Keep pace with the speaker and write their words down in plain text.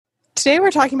Today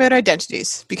we're talking about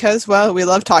identities because, well, we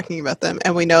love talking about them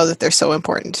and we know that they're so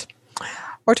important.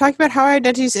 We're talking about how our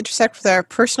identities intersect with our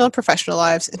personal and professional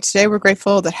lives, and today we're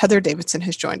grateful that Heather Davidson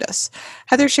has joined us.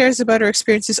 Heather shares about her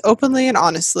experiences openly and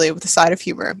honestly with a side of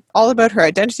humor, all about her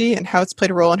identity and how it's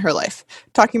played a role in her life.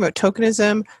 Talking about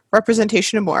tokenism,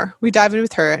 representation, and more, we dive in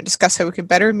with her and discuss how we can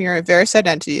better mirror various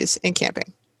identities in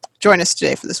camping. Join us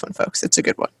today for this one, folks. It's a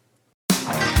good one.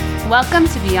 Welcome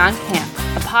to Beyond Camp,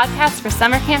 a podcast for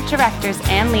summer camp directors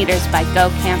and leaders by Go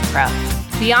Camp Pro.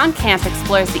 Beyond Camp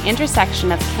explores the intersection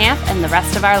of camp and the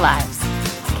rest of our lives.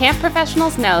 Camp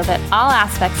professionals know that all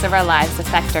aspects of our lives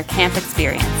affect our camp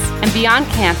experience, and Beyond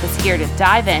Camp is here to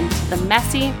dive into the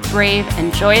messy, brave,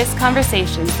 and joyous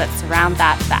conversations that surround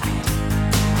that fact.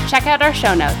 Check out our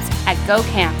show notes at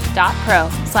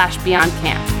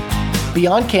gocamp.pro/beyondcamp.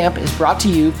 Beyond Camp is brought to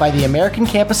you by the American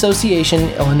Camp Association,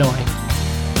 Illinois.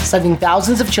 Sending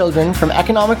thousands of children from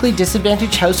economically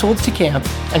disadvantaged households to camp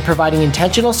and providing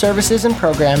intentional services and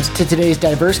programs to today's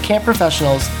diverse camp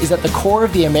professionals is at the core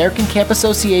of the American Camp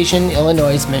Association,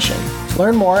 Illinois' mission.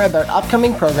 Learn more about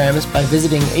upcoming programs by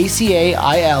visiting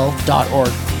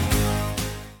acail.org.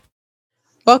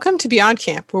 Welcome to Beyond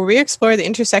Camp, where we explore the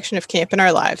intersection of camp in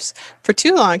our lives. For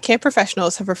too long, camp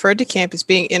professionals have referred to camp as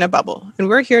being in a bubble, and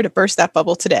we're here to burst that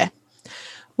bubble today.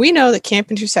 We know that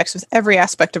camp intersects with every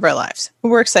aspect of our lives,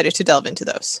 and we're excited to delve into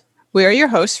those. We are your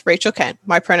hosts, Rachel Kent.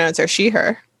 My pronouns are she,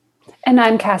 her. And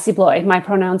I'm Cassie Bloyd. My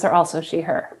pronouns are also she,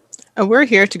 her. And we're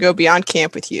here to go beyond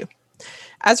camp with you.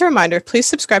 As a reminder, please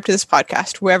subscribe to this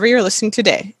podcast wherever you're listening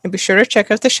today, and be sure to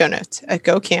check out the show notes at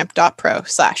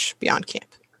gocamp.pro/beyondcamp.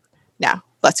 Now,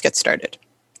 let's get started.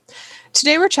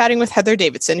 Today we're chatting with Heather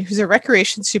Davidson, who's a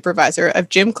recreation supervisor of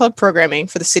gym club programming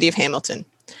for the city of Hamilton.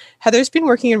 Heather's been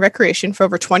working in recreation for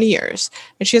over 20 years,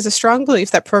 and she has a strong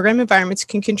belief that program environments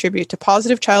can contribute to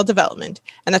positive child development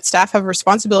and that staff have a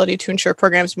responsibility to ensure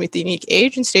programs meet the unique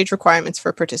age and stage requirements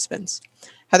for participants.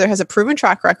 Heather has a proven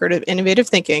track record of innovative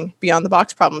thinking,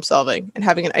 beyond-the-box problem solving, and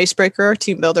having an icebreaker or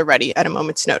team builder ready at a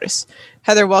moment's notice.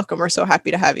 Heather, welcome. We're so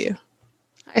happy to have you.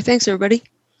 Hi, thanks, everybody.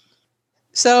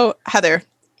 So, Heather,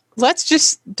 let's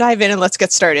just dive in and let's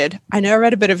get started. I know I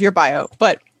read a bit of your bio,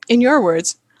 but in your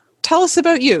words, tell us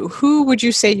about you. Who would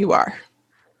you say you are?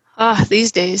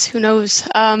 These days, who knows?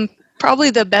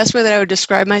 Probably the best way that I would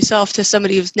describe myself to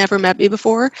somebody who's never met me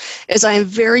before is I am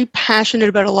very passionate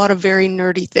about a lot of very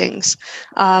nerdy things.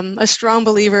 A strong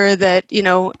believer that,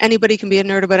 anybody can be a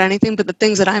nerd about anything, but the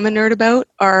things that I'm a nerd about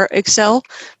are Excel,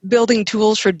 building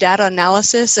tools for data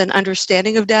analysis and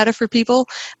understanding of data for people,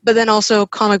 but then also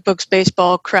comic books,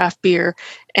 baseball, craft beer,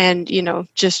 and,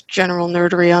 just general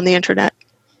nerdery on the internet.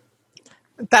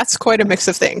 That's quite a mix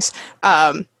of things.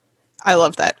 I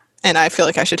love that. And I feel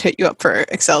like I should hit you up for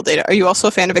Excel data. Are you also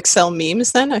a fan of Excel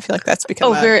memes then? I feel like that's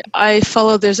become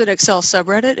there's an Excel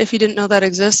subreddit. If you didn't know that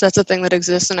exists, that's a thing that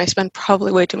exists, and I spend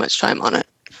probably way too much time on it.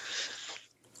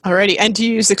 Alrighty. And do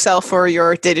you use Excel for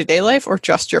your day-to-day life or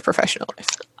just your professional life?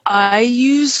 I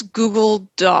use Google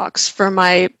Docs for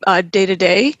my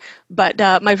day-to-day, but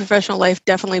my professional life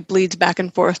definitely bleeds back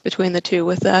and forth between the two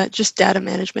with just data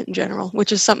management in general,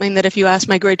 which is something that if you asked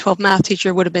my grade 12 math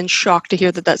teacher would have been shocked to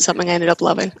hear that that's something I ended up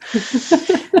loving.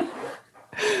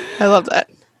 I love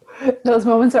that. Those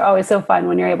moments are always so fun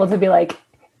when you're able to be like,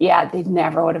 yeah, they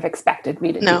never would have expected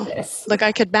me to do this. Like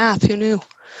I could math, who knew?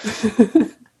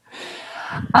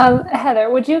 Heather,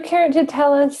 would you care to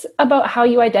tell us about how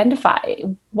you identify?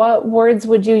 What words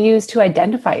would you use to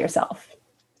identify yourself?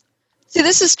 See,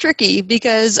 this is tricky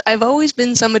because I've always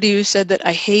been somebody who said that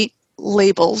I hate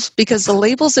labels because the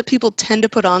labels that people tend to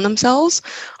put on themselves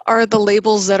are the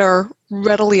labels that are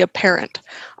readily apparent.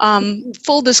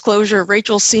 Full disclosure,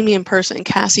 Rachel's seen me in person,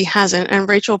 Cassie hasn't, and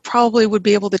Rachel probably would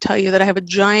be able to tell you that I have a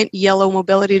giant yellow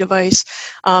mobility device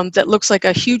that looks like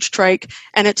a huge trike,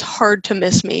 and it's hard to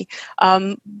miss me.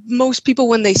 Most people,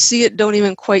 when they see it, don't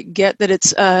even quite get that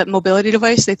it's a mobility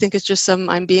device. They think it's just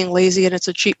I'm being lazy and it's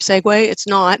a cheap Segway. It's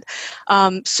not.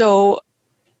 So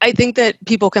I think that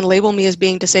people can label me as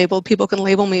being disabled. People can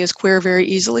label me as queer very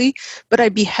easily, but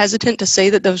I'd be hesitant to say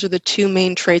that those are the two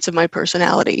main traits of my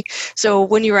personality. So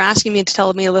when you were asking me to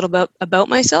tell me a little bit about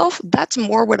myself, that's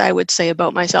more what I would say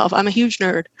about myself. I'm a huge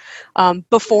nerd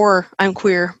before I'm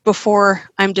queer, before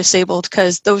I'm disabled,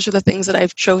 because those are the things that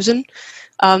I've chosen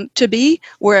to be,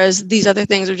 whereas these other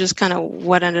things are just kind of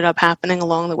what ended up happening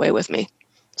along the way with me.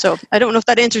 So I don't know if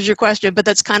that answers your question, but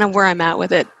that's kind of where I'm at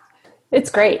with it. It's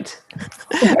great.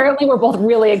 Apparently, we're both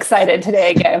really excited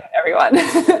today again, everyone.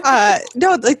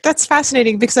 No, like that's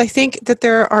fascinating because I think that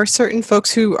there are certain folks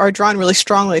who are drawn really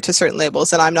strongly to certain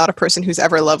labels, and I'm not a person who's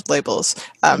ever loved labels.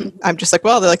 I'm just like,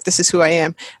 well, they're like, this is who I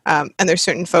am. And there's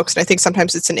certain folks, and I think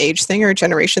sometimes it's an age thing or a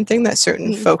generation thing that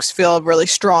certain folks feel a really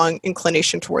strong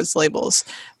inclination towards labels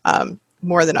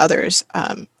more than others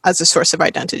as a source of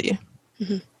identity.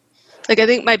 Mm-hmm. Like, I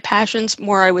think my passions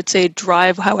more, I would say,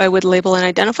 drive how I would label and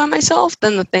identify myself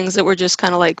than the things that were just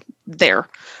kind of like there.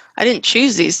 I didn't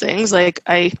choose these things. Like,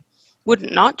 I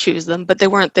would not choose them, but they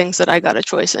weren't things that I got a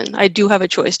choice in. I do have a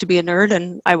choice to be a nerd,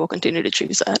 and I will continue to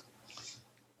choose that.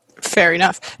 Fair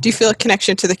enough. Do you feel a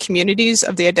connection to the communities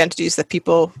of the identities that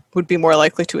people would be more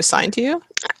likely to assign to you?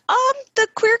 The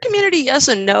queer community, yes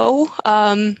and no.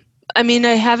 I mean,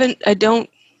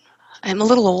 I'm a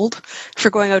little old for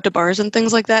going out to bars and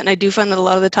things like that, and I do find that a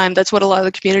lot of the time that's what a lot of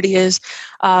the community is,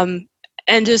 and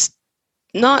just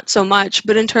not so much.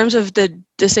 But in terms of the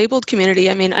disabled community,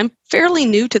 I mean, I'm fairly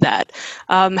new to that.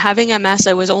 Having MS,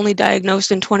 I was only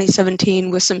diagnosed in 2017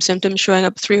 with some symptoms showing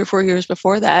up 3 or 4 years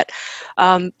before that.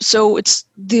 So it's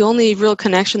the only real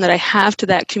connection that I have to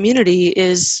that community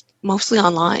is mostly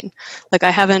online. Like,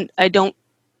 I don't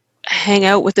hang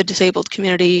out with the disabled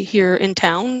community here in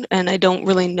town, and I don't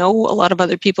really know a lot of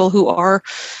other people who are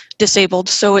disabled,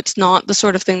 so it's not the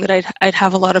sort of thing that I'd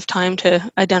have a lot of time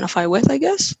to identify with, I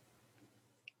guess.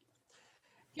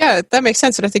 Yeah, that makes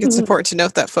sense, and I think it's important to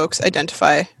note that folks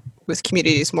identify with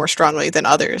communities more strongly than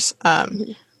others. I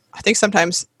think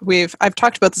sometimes I've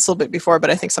talked about this a little bit before,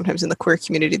 but I think sometimes in the queer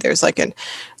community there's like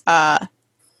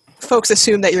folks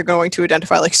assume that you're going to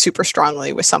identify like super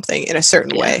strongly with something in a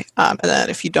certain way. And then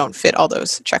if you don't fit all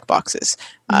those check boxes,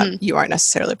 you aren't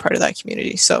necessarily part of that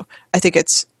community. So I think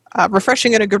it's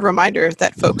refreshing and a good reminder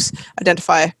that folks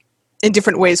identify in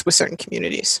different ways with certain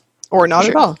communities or not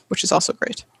at all, which is also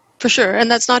great. For sure.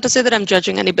 And that's not to say that I'm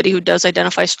judging anybody who does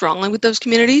identify strongly with those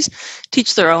communities.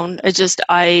 Teach their own.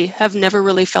 I have never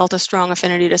really felt a strong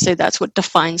affinity to say that's what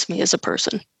defines me as a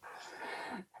person.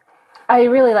 I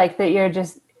really like that you're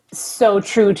just so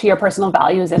true to your personal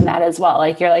values in that as well.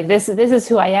 Like, you're like, this is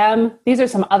who I am. These are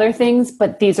some other things,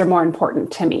 but these are more important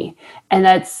to me. And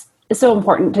that's so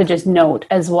important to just note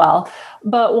as well.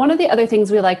 But one of the other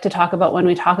things we like to talk about when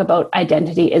we talk about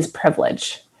identity is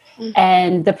privilege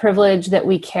and the privilege that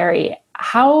we carry.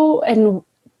 How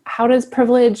does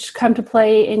privilege come to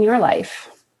play in your life?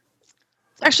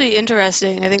 Actually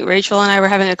interesting. I think Rachel and I were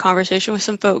having a conversation with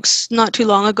some folks not too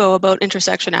long ago about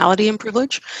intersectionality and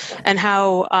privilege, and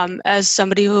how as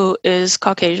somebody who is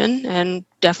Caucasian and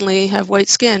definitely have white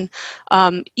skin,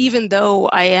 even though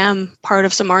I am part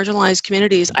of some marginalized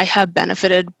communities, I have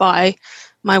benefited by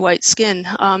my white skin.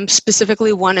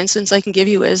 Specifically, one instance I can give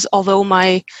you is, although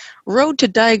my road to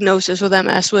diagnosis with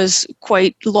MS was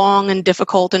quite long and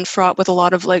difficult and fraught with a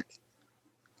lot of, like,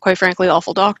 quite frankly,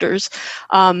 awful doctors,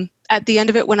 at the end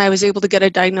of it, when I was able to get a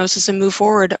diagnosis and move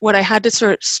forward, what I had to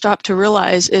sort of stop to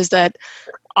realize is that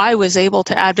I was able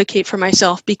to advocate for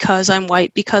myself because I'm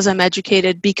white, because I'm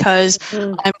educated, because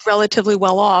I'm relatively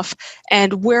well off.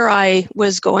 And where I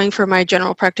was going for my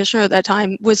general practitioner at that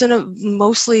time was in a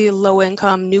mostly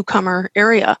low-income newcomer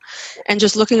area. And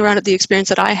just looking around at the experience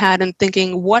that I had and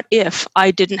thinking, what if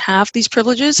I didn't have these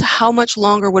privileges? How much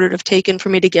longer would it have taken for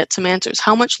me to get some answers?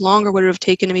 How much longer would it have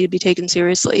taken me to be taken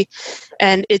seriously?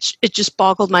 And it just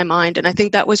boggled my mind. And I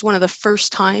think that was one of the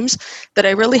first times that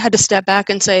I really had to step back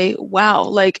and say, wow,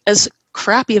 like, as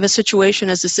crappy of a situation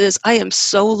as this is, I am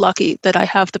so lucky that I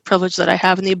have the privilege that I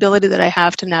have and the ability that I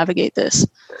have to navigate this.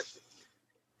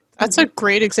 That's a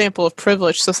great example of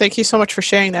privilege. So thank you so much for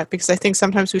sharing that, because I think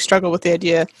sometimes we struggle with the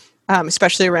idea,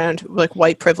 especially around like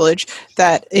white privilege,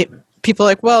 that people are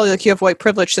like, well, like, you have white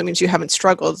privilege, that means you haven't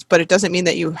struggled. But it doesn't mean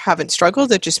that you haven't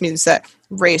struggled. It just means that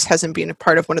race hasn't been a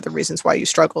part of one of the reasons why you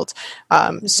struggled.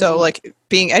 So like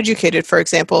being educated, for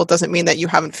example, doesn't mean that you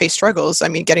haven't faced struggles. I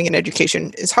mean, getting an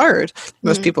education is hard,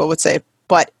 most people would say,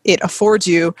 but it affords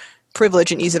you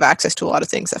privilege and ease of access to a lot of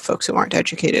things that folks who aren't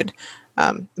educated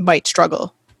might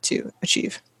struggle to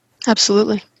achieve.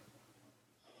 Absolutely.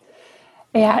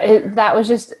 Yeah, that was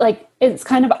just like, it's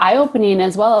kind of eye-opening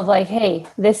as well, of like, hey,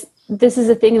 this is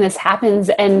a thing and this happens.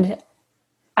 And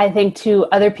I think to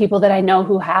other people that I know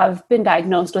who have been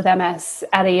diagnosed with MS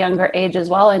at a younger age as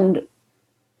well, and,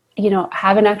 you know,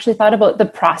 haven't actually thought about the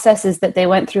processes that they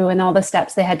went through and all the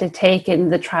steps they had to take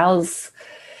and the trials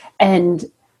and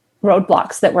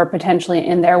roadblocks that were potentially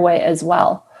in their way as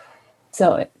well.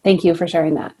 So thank you for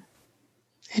sharing that.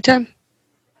 Anytime.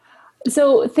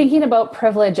 So thinking about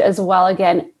privilege as well,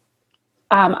 again,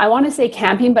 I want to say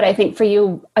camping, but I think for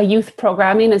you, a youth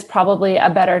programming is probably a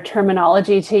better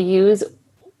terminology to use.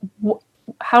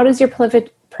 How does your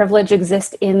privilege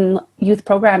exist in youth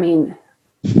programming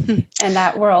and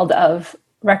that world of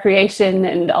recreation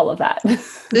and all of that?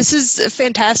 This is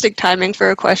fantastic timing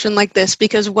for a question like this,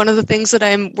 because one of the things that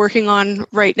I'm working on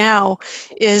right now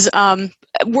is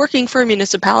working for a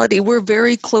municipality. We're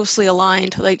very closely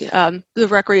aligned, like the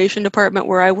recreation department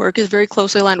where I work is very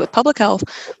closely aligned with public health,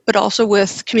 but also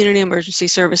with community emergency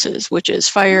services, which is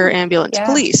fire, ambulance,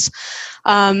 police.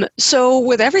 So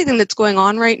with everything that's going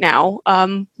on right now,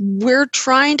 we're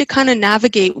trying to kind of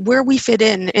navigate where we fit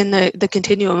in the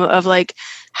continuum of like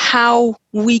how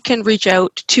we can reach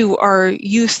out to our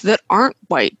youth that aren't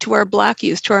white, to our Black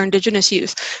youth, to our Indigenous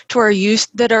youth, to our youth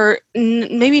that are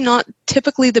maybe not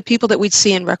typically the people that we'd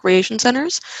see in recreation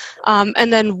centers,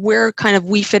 and then where kind of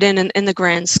we fit in the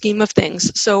grand scheme of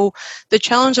things. So the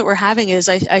challenge that we're having is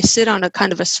I sit on a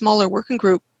kind of a smaller working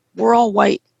group. We're all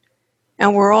white,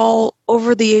 and we're all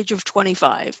over the age of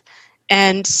 25.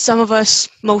 And some of us,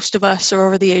 most of us, are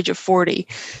over the age of 40.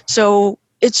 So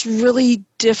it's really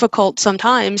difficult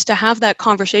sometimes to have that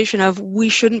conversation of we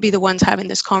shouldn't be the ones having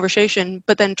this conversation,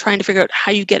 but then trying to figure out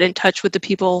how you get in touch with the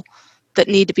people that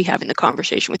need to be having the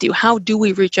conversation with you. How do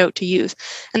we reach out to youth?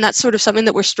 And that's sort of something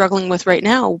that we're struggling with right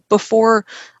now. Before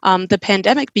the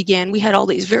pandemic began, we had all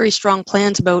these very strong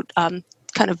plans about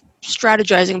kind of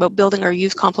strategizing about building our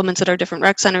youth complements at our different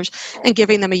rec centers and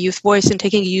giving them a youth voice and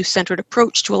taking a youth-centered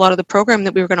approach to a lot of the program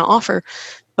that we were going to offer.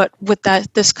 But with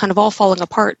this kind of all falling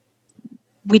apart,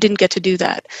 we didn't get to do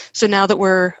that. So now that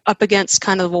we're up against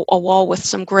kind of a wall with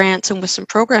some grants and with some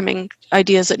programming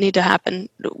ideas that need to happen,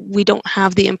 we don't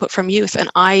have the input from youth. And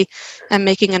I am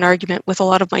making an argument with a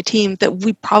lot of my team that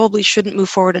we probably shouldn't move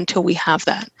forward until we have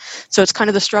that. So it's kind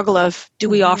of the struggle of, do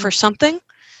we offer something?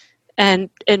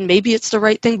 And maybe it's the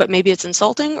right thing, but maybe it's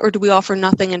insulting, or do we offer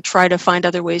nothing and try to find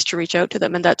other ways to reach out to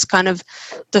them? And that's kind of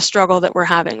the struggle that we're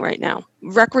having right now.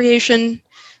 Recreation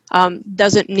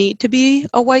doesn't need to be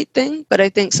a white thing, but I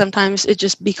think sometimes it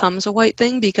just becomes a white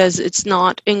thing because it's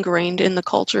not ingrained in the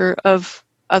culture of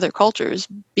other cultures,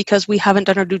 because we haven't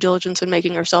done our due diligence in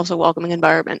making ourselves a welcoming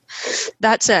environment.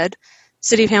 That said,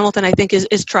 City of Hamilton, I think,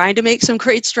 is trying to make some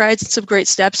great strides and some great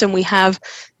steps, and we have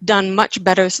done much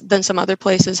better than some other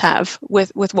places have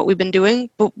with what we've been doing,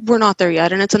 but we're not there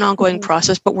yet, and it's an ongoing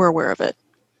process, but we're aware of it.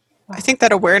 I think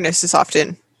that awareness is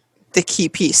often the key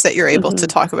piece that you're able to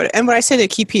talk about it. And when I say the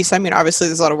key piece, I mean, obviously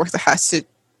there's a lot of work that has to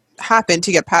happen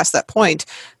to get past that point,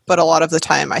 but a lot of the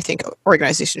time I think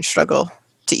organizations struggle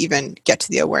to even get to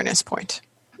the awareness point.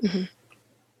 Mm-hmm.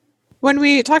 When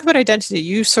we talk about identity,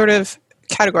 you sort of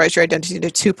categorize your identity into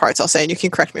two parts, I'll say, and you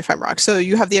can correct me if I'm wrong. So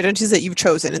you have the identities that you've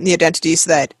chosen and the identities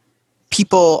that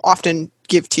people often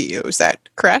give to you. Is that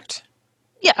correct?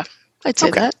 Yeah, I'd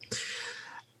say that.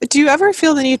 Do you ever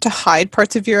feel the need to hide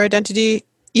parts of your identity,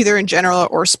 either in general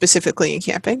or specifically in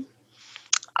camping?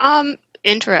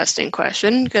 Interesting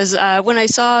question, because when I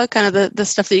saw kind of the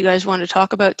stuff that you guys wanted to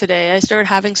talk about today, I started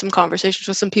having some conversations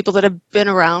with some people that have been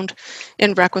around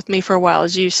in rec with me for a while.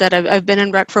 As you said, I've been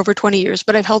in rec for over 20 years,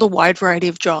 but I've held a wide variety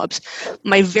of jobs.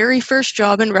 My very first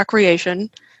job in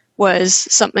recreation was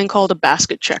something called a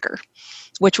basket checker,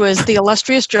 which was the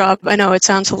illustrious job, I know it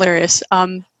sounds hilarious,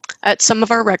 at some of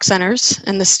our rec centers,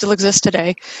 and this still exists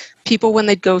today, people, when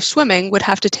they'd go swimming, would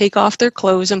have to take off their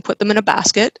clothes and put them in a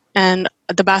basket, and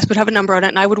the basket would have a number on it,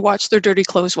 and I would watch their dirty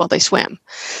clothes while they swam.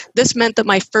 This meant that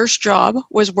my first job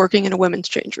was working in a women's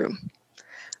change room.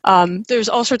 There's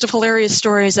all sorts of hilarious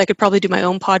stories. I could probably do my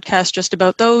own podcast just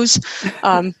about those.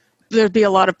 There'd be a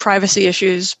lot of privacy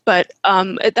issues, but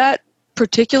at that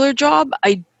particular job,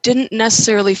 I didn't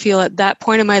necessarily feel at that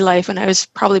point in my life, when I was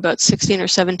probably about 16 or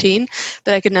 17,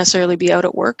 that I could necessarily be out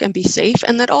at work and be safe,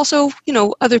 and that also,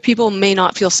 other people may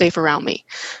not feel safe around me.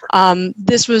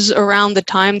 This was around the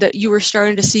time that you were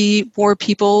starting to see more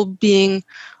people being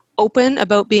open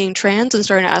about being trans and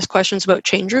starting to ask questions about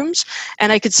change rooms,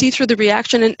 and I could see through the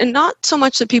reaction, and not so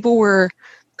much that people were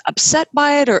upset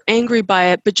by it or angry by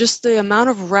it, but just the amount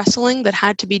of wrestling that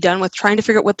had to be done with trying to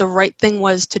figure out what the right thing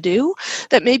was to do,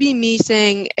 that maybe me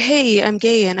saying, hey, I'm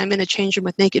gay and I'm in a change room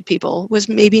with naked people, was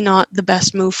maybe not the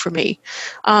best move for me.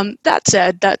 That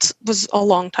said, that was a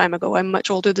long time ago. I'm much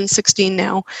older than 16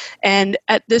 now. And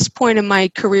at this point in my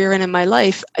career and in my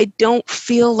life, I don't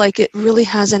feel like it really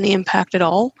has any impact at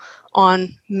all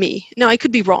on me. Now, I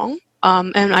could be wrong.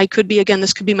 And I could be, again,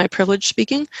 this could be my privilege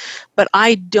speaking, but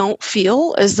I don't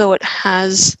feel as though it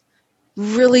has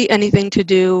really anything to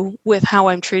do with how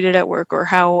I'm treated at work or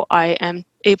how I am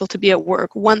able to be at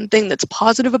work. One thing that's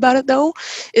positive about it, though,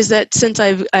 is that since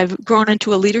I've grown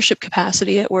into a leadership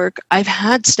capacity at work, I've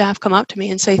had staff come up to me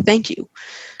and say, thank you.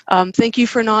 Thank you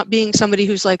for not being somebody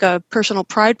who's like a personal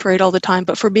pride parade all the time,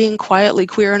 but for being quietly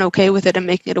queer and okay with it and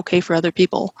making it okay for other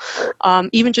people.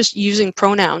 Even just using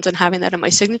pronouns and having that in my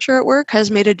signature at work has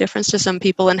made a difference to some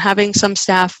people, and having some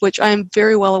staff, which I'm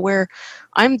very well aware,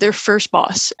 I'm their first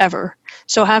boss ever.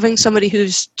 So having somebody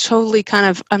who's totally kind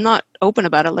of, I'm not open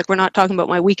about it, like we're not talking about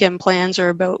my weekend plans or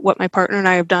about what my partner and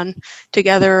I have done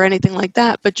together or anything like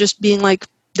that, but just being like,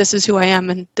 this is who I am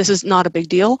and this is not a big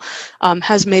deal,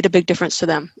 has made a big difference to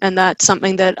them. And that's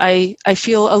something that I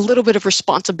feel a little bit of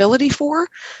responsibility for,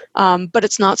 but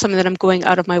it's not something that I'm going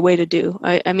out of my way to do.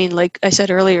 I mean, like I said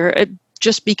earlier,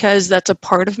 just because that's a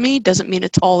part of me doesn't mean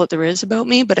it's all that there is about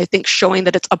me, but I think showing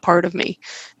that it's a part of me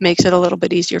makes it a little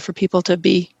bit easier for people to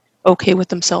be okay with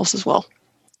themselves as well.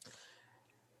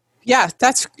 Yeah,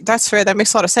 that's fair. That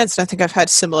makes a lot of sense. And I think I've had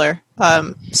similar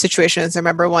situations. I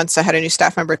remember once I had a new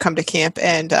staff member come to camp,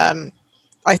 and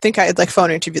I think I had like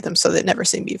phone interviewed them, so they'd never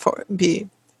seen me before.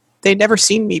 They'd never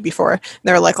seen me before. And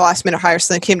they were like last minute hires,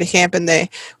 so they came to camp and they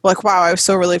were like, "Wow, I was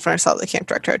so relieved when I saw the camp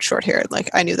director had short hair. And,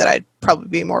 like, I knew that I'd probably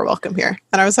be more welcome here."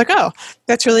 And I was like, "Oh,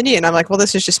 that's really neat." And I'm like, "Well,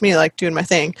 this is just me like doing my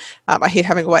thing. I hate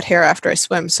having wet hair after I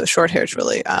swim, so short hair is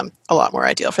really a lot more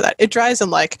ideal for that. It dries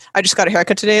in like, I just got a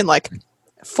haircut today in like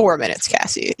 4 minutes,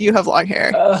 Cassie. You have long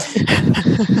hair."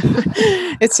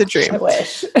 It's a dream. I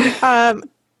wish.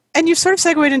 And you sort of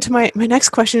segued into my next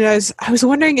question. I was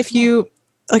wondering if you,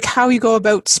 like, how you go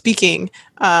about speaking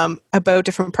about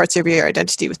different parts of your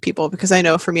identity with people, because I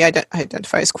know for me, I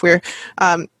identify as queer.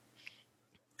 I'm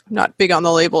not big on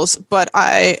the labels, but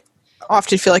I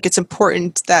often feel like it's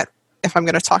important that if I'm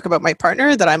going to talk about my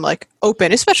partner, that I'm like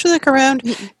open, especially like around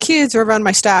kids or around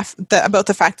my staff, about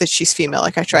the fact that she's female.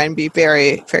 Like I try and be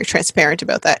very, very transparent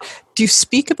about that. Do you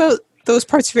speak about those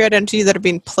parts of your identity that are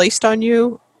being placed on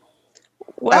you,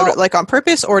 out, like on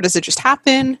purpose, or does it just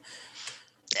happen?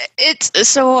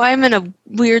 So I'm in a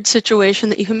weird situation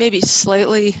that you can maybe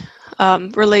slightly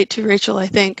relate to, Rachel, I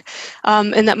think,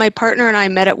 and that my partner and I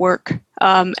met at work,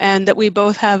 and that we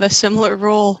both have a similar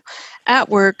role at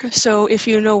work. So if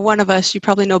you know one of us, you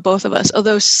probably know both of us.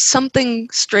 Although something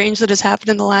strange that has happened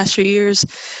in the last few years,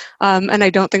 and I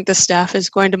don't think the staff is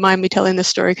going to mind me telling this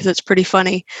story because it's pretty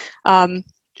funny.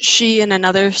 She and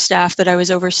another staff that I was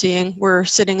overseeing were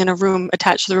sitting in a room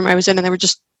attached to the room I was in, and they were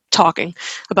just talking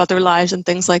about their lives and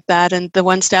things like that. And the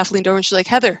one staff leaned over and she's like,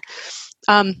 "Heather,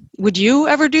 would you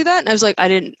ever do that?" And I was like,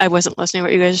 I wasn't listening to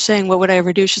what you guys are saying. What would I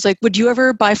ever do? She's like, "Would you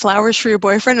ever buy flowers for your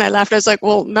boyfriend?" And I laughed. I was like,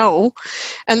 "Well, no."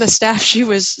 And the staff she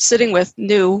was sitting with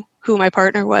knew who my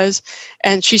partner was,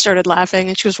 and she started laughing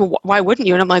and she goes, "Well, why wouldn't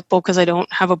you?" And I'm like, "Well, because I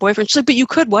don't have a boyfriend." She's like, "But you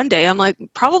could one day." I'm like,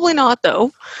 "Probably not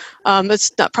though.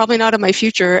 It's probably not in my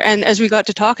future." And as we got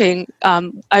to talking,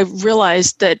 I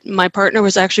realized that my partner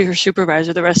was actually her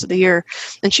supervisor the rest of the year,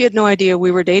 and she had no idea we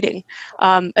were dating.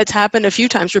 It's happened a few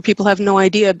times where people have no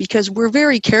idea because we're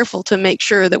very careful to make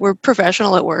sure that we're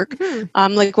professional at work.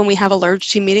 Like when we have a large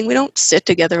team meeting, we don't sit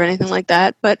together or anything like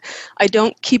that, but I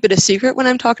don't keep it a secret when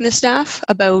I'm talking to staff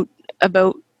about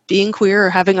being queer or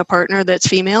having a partner that's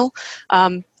female.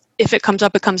 If it comes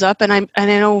up, it comes up. And I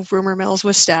know rumor mills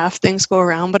with staff, things go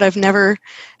around, but I've never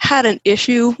had an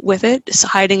issue with it, just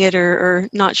hiding it or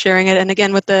not sharing it. And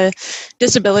again, with the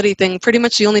disability thing, pretty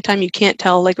much the only time you can't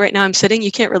tell, like right now I'm sitting,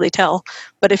 you can't really tell.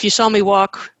 But if you saw me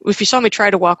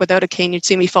try to walk without a cane, you'd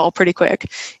see me fall pretty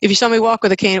quick. If you saw me walk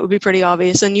with a cane, it would be pretty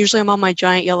obvious. And usually I'm on my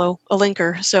giant yellow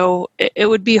Alinker. So it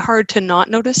would be hard to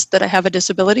not notice that I have a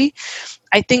disability.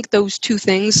 I think those two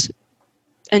things,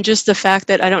 and just the fact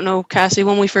that, I don't know, Cassie,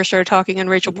 when we first started talking and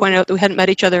Rachel pointed out that we hadn't met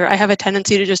each other, I have a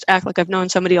tendency to just act like I've known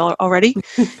somebody already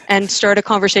and start a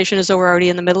conversation as though we're already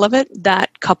in the middle of it.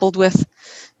 That, coupled with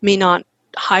me not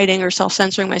hiding or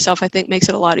self-censoring myself, I think makes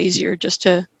it a lot easier just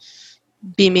to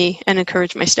be me and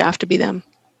encourage my staff to be them.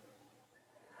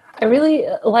 I really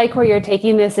like where you're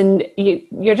taking this, and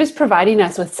you're just providing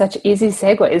us with such easy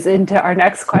segues into our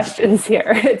next questions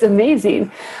here. It's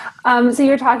amazing. So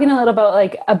you're talking a little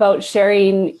about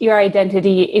sharing your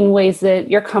identity in ways that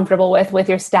you're comfortable with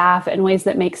your staff and ways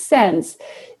that make sense.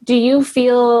 Do you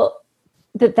feel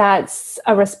that that's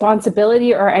a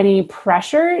responsibility or any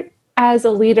pressure as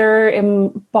a leader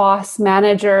and boss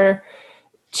manager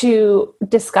to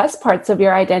discuss parts of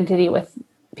your identity with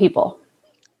people?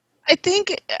 I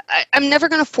think I'm never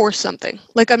going to force something.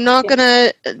 Like, I'm not going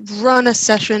to run a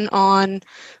session on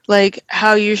like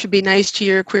how you should be nice to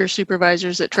your queer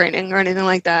supervisors at training or anything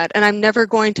like that. And I'm never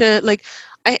going to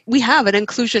we have an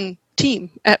inclusion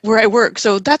team at where I work.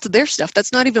 So that's their stuff.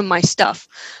 That's not even my stuff.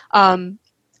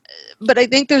 but I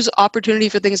think there's opportunity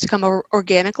for things to come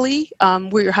organically,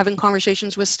 where you're having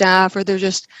conversations with staff or they're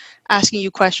just asking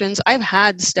you questions. I've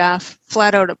had staff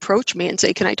flat out approach me and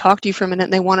say, can I talk to you for a minute?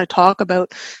 And they want to talk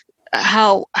about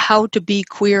how to be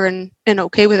queer and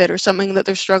okay with it, or something that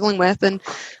they're struggling with. And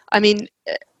I mean,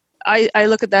 I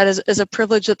look at that as a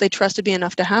privilege that they trusted me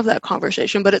enough to have that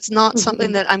conversation, but it's not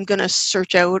something that I'm going to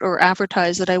search out or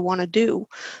advertise that I want to do.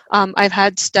 I've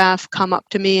had staff come up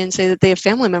to me and say that they have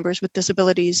family members with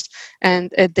disabilities,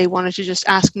 and they wanted to just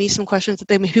ask me some questions that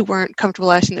they maybe weren't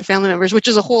comfortable asking their family members, which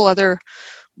is a whole other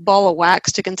ball of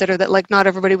wax to consider, that like not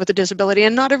everybody with a disability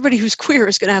and not everybody who's queer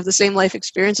is going to have the same life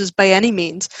experiences by any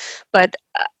means. But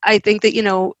I think that,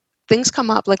 things come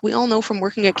up, like we all know from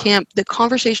working at camp, the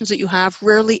conversations that you have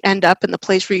rarely end up in the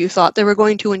place where you thought they were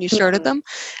going to when you started them.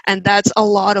 And that's a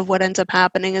lot of what ends up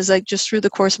happening, is like just through the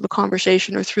course of a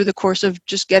conversation or through the course of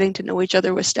just getting to know each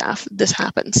other with staff, this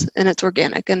happens, and it's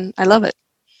organic, and I love it.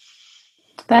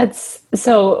 That's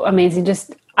so amazing.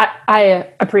 Just I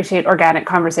appreciate organic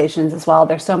conversations as well.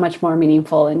 They're so much more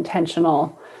meaningful,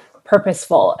 intentional,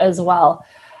 purposeful as well.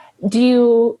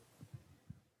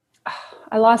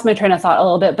 I lost my train of thought a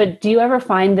little bit, but do you ever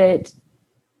find that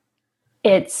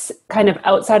it's kind of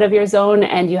outside of your zone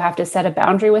and you have to set a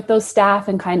boundary with those staff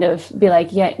and kind of be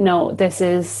like, yeah, no, this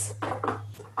is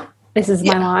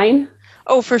my line?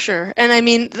 Oh, for sure. And I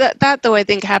mean, that though, I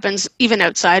think happens even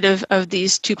outside of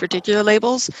these two particular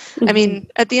labels. I mean,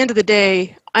 at the end of the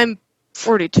day, I'm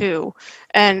 42,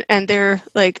 and they're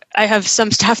like, I have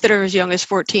some staff that are as young as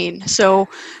 14. So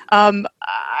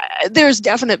there's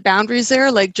definite boundaries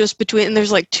there, like just between, and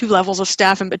there's like two levels of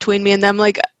staff in between me and them.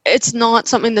 Like, it's not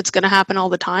something that's going to happen all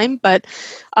the time, but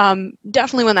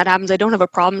definitely when that happens, I don't have a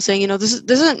problem saying, this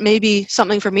isn't maybe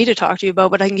something for me to talk to you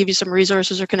about, but I can give you some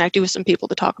resources or connect you with some people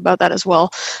to talk about that as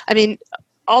well. I mean,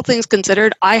 all things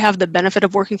considered, I have the benefit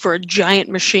of working for a giant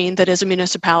machine that is a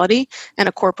municipality and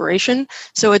a corporation.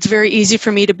 So it's very easy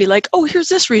for me to be like, oh, here's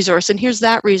this resource, and here's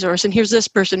that resource, and here's this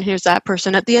person, here's that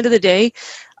person. At the end of the day,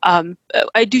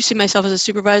 I do see myself as a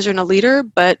supervisor and a leader,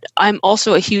 but I'm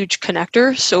also a huge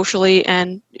connector socially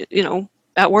and,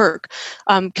 at work,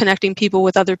 connecting people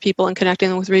with other people and connecting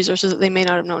them with resources that they may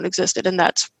not have known existed. And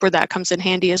that's where that comes in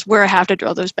handy, is where I have to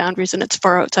draw those boundaries, and it's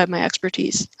far outside my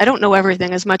expertise. I don't know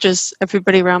everything as much as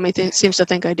everybody around me seems to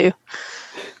think I do.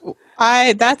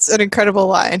 That's an incredible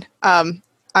line. I'm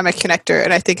a connector,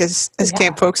 and I think as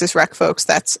camp folks, as rec folks,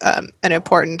 that's an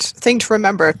important thing to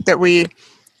remember, that we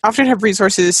often have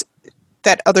resources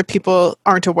that other people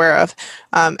aren't aware of,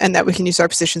 and that we can use our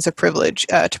positions of privilege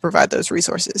to provide those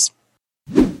resources.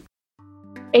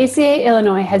 ACA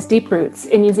Illinois has deep roots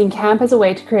in using camp as a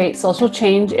way to create social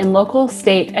change in local,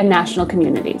 state, and national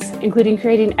communities, including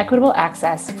creating equitable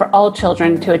access for all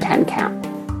children to attend camp.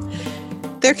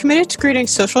 They're committed to creating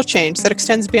social change that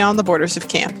extends beyond the borders of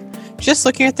camp. Just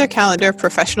looking at their calendar of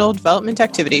professional development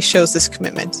activities shows this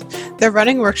commitment. They're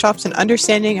running workshops in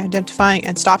understanding, identifying,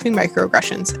 and stopping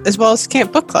microaggressions, as well as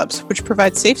camp book clubs, which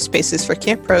provide safe spaces for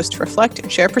camp pros to reflect and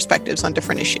share perspectives on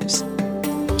different issues.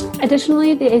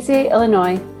 Additionally, the ACA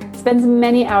Illinois spends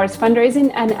many hours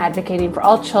fundraising and advocating for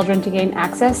all children to gain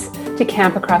access to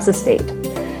camp across the state.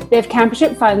 They have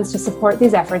campship funds to support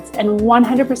these efforts, and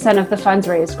 100% of the funds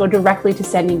raised go directly to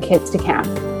sending kids to camp.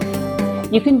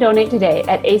 You can donate today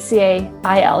at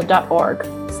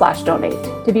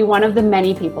acail.org/donate to be one of the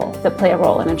many people that play a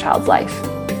role in a child's life.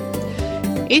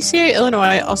 ACA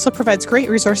Illinois also provides great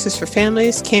resources for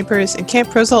families, campers, and camp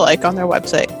pros alike on their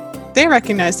website. They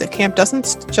recognize that camp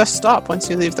doesn't just stop once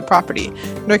you leave the property,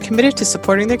 and are committed to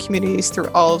supporting their communities through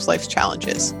all of life's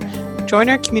challenges. Join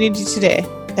our community today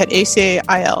at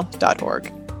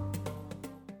acail.org.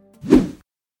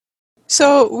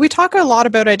 So we talk a lot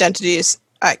about identities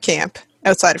at camp,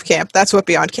 outside of camp. That's what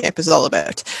Beyond Camp is all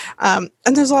about. And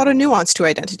there's a lot of nuance to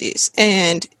identities.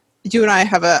 And you and I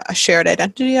have a shared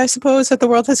identity, I suppose, that the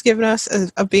world has given us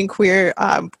of being queer.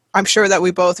 I'm sure that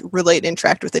we both relate and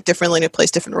interact with it differently, and it plays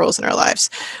different roles in our lives.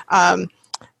 I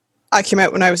came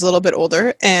out when I was a little bit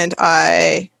older, and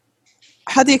I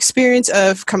had the experience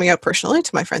of coming out personally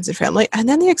to my friends and family, and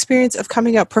then the experience of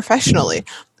coming out professionally,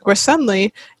 where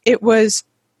suddenly it was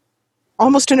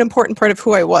almost an important part of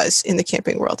who I was in the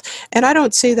camping world. And I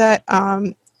don't say that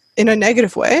in a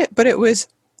negative way, but it was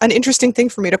an interesting thing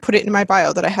for me to put it in my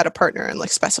bio that I had a partner and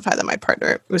specify that my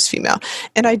partner was female.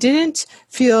 And I didn't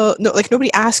feel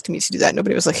nobody asked me to do that.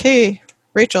 Nobody was like, "Hey,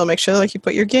 Rachel, make sure you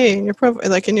put your gay in your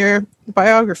profile, in your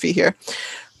biography here."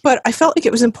 But I felt like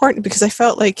it was important because I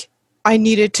felt like I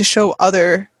needed to show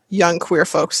other young queer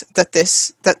folks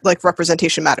that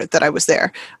representation mattered, that I was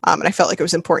there. And I felt like it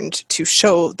was important to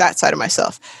show that side of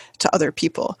myself to other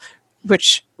people,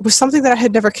 which was something that I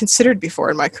had never considered before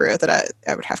in my career, that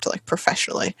I would have to like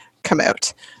professionally come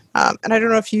out. And I don't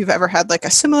know if you've ever had like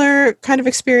a similar kind of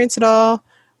experience at all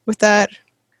with that.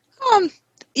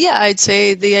 Yeah, I'd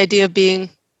say the idea of being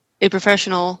a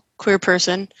professional queer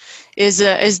person is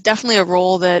definitely a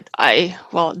role that I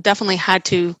definitely had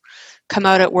to come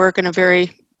out at work in a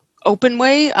very open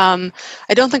way. I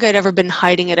don't think I'd ever been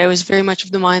hiding it. I was very much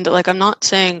of the mind that, like, I'm not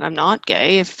saying I'm not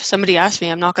gay. If somebody asks me,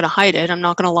 I'm not going to hide it. I'm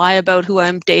not going to lie about who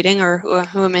I'm dating or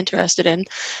who I'm interested in.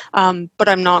 But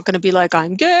I'm not going to be like,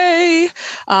 I'm gay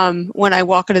when I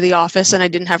walk into the office and I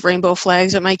didn't have rainbow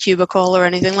flags at my cubicle or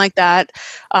anything like that.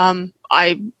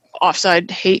 I offside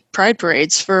hate pride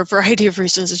parades for a variety of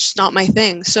reasons. It's just not my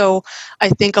thing. So I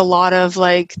think a lot of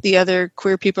like the other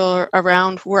queer people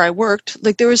around where I worked,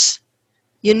 like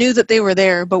you knew that they were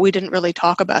there, but we didn't really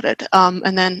talk about it.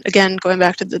 And then again, going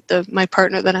back to my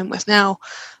partner that I'm with now,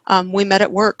 we met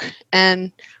at work,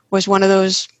 and was one of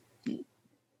those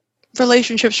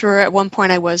relationships where at one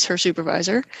point I was her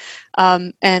supervisor,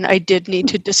 and I did need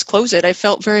to disclose it. I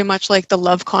felt very much like the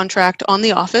love contract on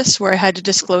The Office, where I had to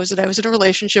disclose that I was in a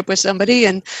relationship with somebody,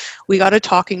 and we got a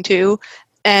talking to.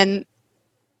 And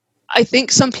I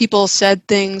think some people said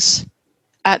things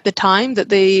at the time that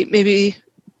they maybe,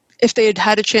 if they had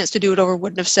had a chance to do it over,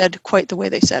 wouldn't have said quite the way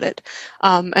they said it.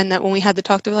 And that when we had the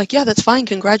talk, they were like, yeah, that's fine.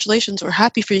 Congratulations. We're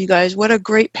happy for you guys. What a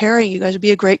great pairing. You guys would be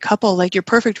a great couple. Like, you're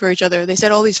perfect for each other. They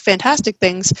said all these fantastic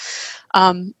things.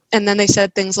 And then they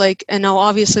said things like, and now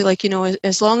obviously, like,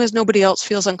 as long as nobody else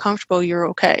feels uncomfortable, you're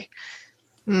okay.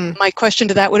 My question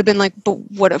to that would have been like, but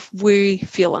what if we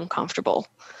feel uncomfortable?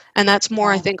 And that's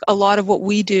more, I think, a lot of what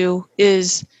we do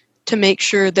is to make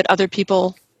sure that other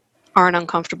people aren't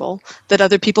uncomfortable, that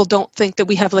other people don't think that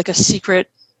we have like a secret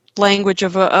language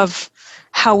of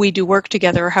how we do work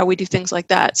together or how we do things like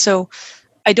that. So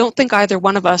I don't think either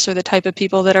one of us are the type of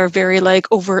people that are very like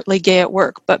overtly gay at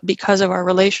work, but because of our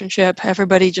relationship,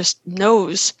 everybody just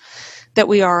knows that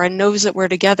we are and knows that we're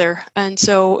together. And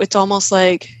so it's almost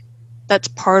like that's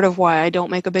part of why I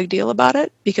don't make a big deal about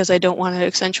it, because I don't want to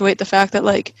accentuate the fact that,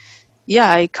 like,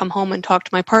 yeah, I come home and talk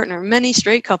to my partner. Many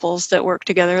straight couples that work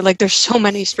together, like there's so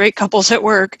many straight couples at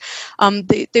work,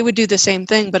 they would do the same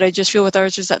thing. But I just feel with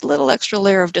ours, there's that little extra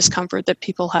layer of discomfort that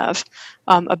people have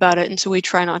about it. And so we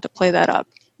try not to play that up.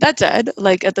 That said,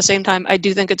 like, at the same time, I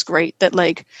do think it's great that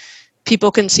like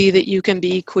people can see that you can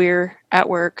be queer at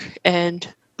work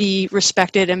and be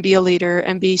respected and be a leader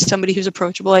and be somebody who's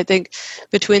approachable. I think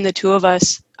between the two of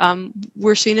us,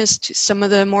 we're seen as some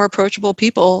of the more approachable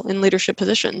people in leadership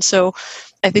positions. So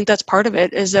I think that's part of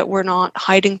it, is that we're not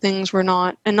hiding things. We're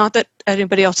not, and not that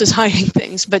anybody else is hiding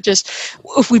things, but just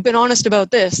if we've been honest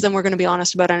about this, then we're going to be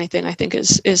honest about anything, I think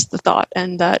is the thought.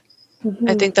 And that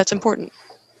I think that's important.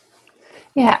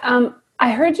 Yeah.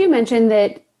 I heard you mention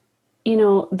that,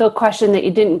 the question that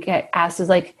you didn't get asked is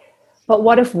like, but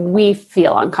what if we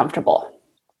feel uncomfortable?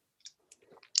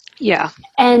 Yeah.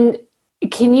 And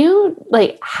can you,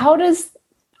 like, how does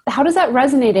that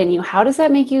resonate in you? How does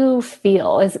that make you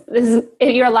feel? Is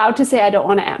you're allowed to say, I don't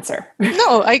want to answer?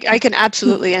 No, I can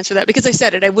absolutely answer that, because I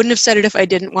said it. I wouldn't have said it if I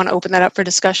didn't want to open that up for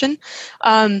discussion.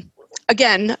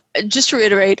 Again, just to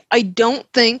reiterate, I don't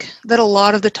think that a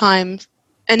lot of the time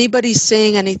anybody's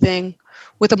saying anything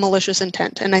with a malicious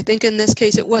intent. And I think in this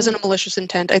case, it wasn't a malicious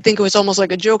intent. I think it was almost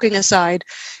like a joking aside.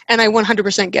 And I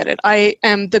 100% get it. I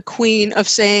am the queen of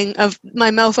saying, of my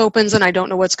mouth opens and I don't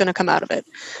know what's going to come out of it.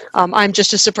 I'm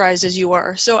just as surprised as you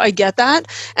are. So I get that.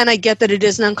 And I get that it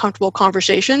is an uncomfortable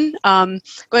conversation.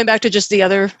 Going back to just the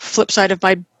other flip side of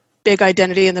my big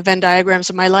identity and the Venn diagrams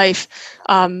of my life,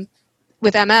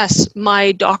 with MS,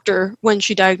 my doctor, when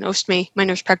she diagnosed me, my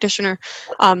nurse practitioner,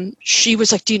 she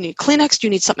was like, do you need Kleenex? Do you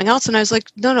need something else? And I was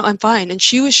like, no, I'm fine. And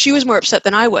she was more upset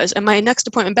than I was. And my next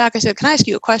appointment back, I said, can I ask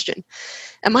you a question?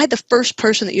 Am I the first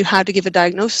person that you had to give a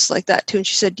diagnosis like that to? And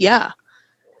she said, yeah.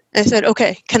 And I said,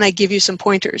 okay, can I give you some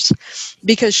pointers?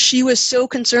 Because she was so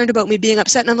concerned about me being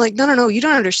upset. And I'm like, no, you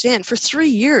don't understand. For 3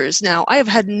 years now, I have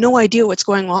had no idea what's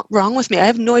going wrong with me. I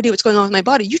have no idea what's going on with my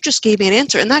body. You just gave me an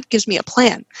answer, and that gives me a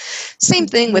plan. Same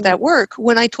thing with at work.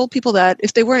 When I told people that,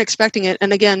 if they weren't expecting it,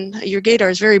 and again, your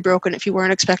gaydar is very broken if you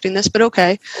weren't expecting this, but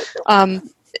okay.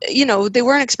 They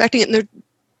weren't expecting it, and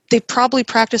they probably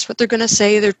practiced what they're going to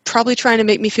say. They're probably trying to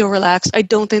make me feel relaxed. I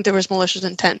don't think there was malicious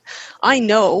intent. I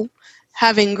know,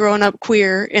 having grown up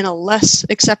queer in a less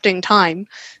accepting time,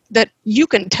 that you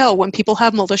can tell when people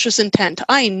have malicious intent.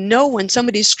 I know when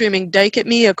somebody's screaming "dyke" at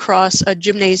me across a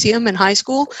gymnasium in high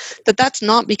school, that's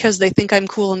not because they think I'm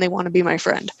cool and they want to be my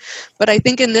friend. But I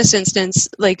think in this instance,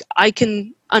 like, I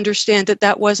can understand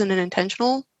that wasn't an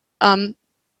intentional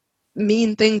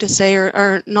mean thing to say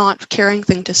or not caring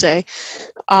thing to say.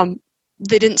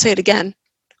 They didn't say it again,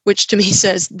 which to me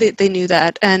says they knew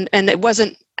that. And it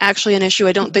wasn't actually an issue,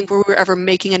 I don't think, where we were ever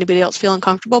making anybody else feel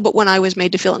uncomfortable. But when I was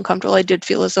made to feel uncomfortable, I did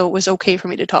feel as though it was okay for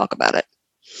me to talk about it.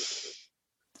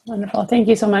 Wonderful. Thank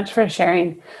you so much for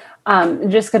sharing.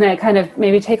 Just going to kind of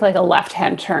maybe take like a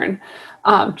left-hand turn,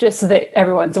 just so that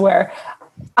everyone's aware.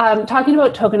 Talking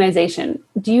about tokenization,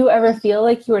 do you ever feel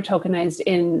like you were tokenized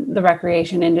in the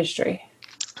recreation industry?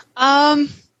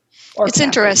 It's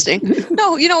interesting.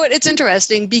 No, you know what? It's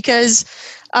interesting because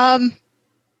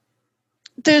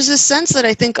there's this sense that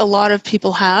I think a lot of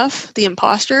people have, the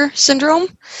imposter syndrome,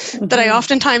 that I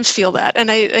oftentimes feel that.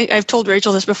 And I've told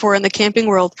Rachel this before in the camping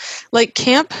world. Like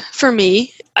camp, for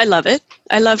me, I love it.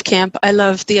 I love camp. I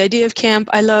love the idea of camp.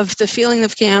 I love the feeling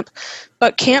of camp.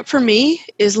 But camp for me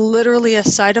is literally a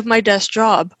side of my desk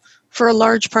job for a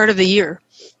large part of the year.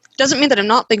 Doesn't mean that I'm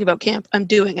not thinking about camp. I'm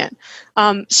doing it.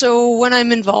 So when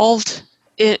I'm involved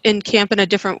in camp in a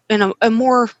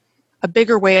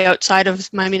bigger way outside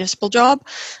of my municipal job,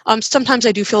 sometimes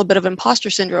I do feel a bit of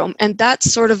imposter syndrome. And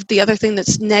that's sort of the other thing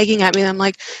that's nagging at me. I'm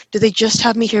like, do they just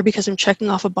have me here because I'm checking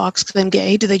off a box because I'm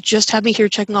gay? Do they just have me here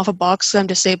checking off a box because I'm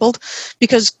disabled?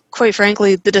 Because quite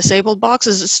frankly, the disabled box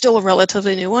is still a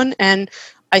relatively new one. And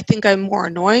I think I'm more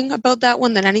annoying about that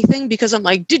one than anything, because I'm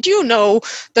like, did you know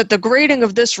that the grading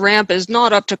of this ramp is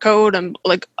not up to code? I'm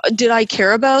like, did I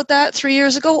care about that 3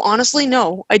 years ago? Honestly,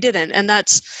 no, I didn't. And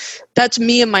that's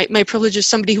me and my privilege as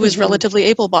somebody who was relatively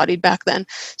able-bodied back then.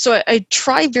 So I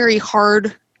try very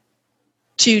hard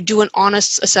to do an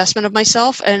honest assessment of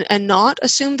myself and not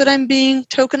assume that I'm being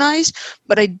tokenized.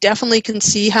 But I definitely can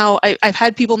see how I've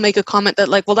had people make a comment that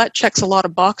like, well, that checks a lot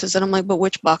of boxes. And I'm like, but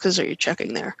which boxes are you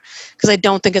checking there? Because I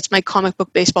don't think it's my comic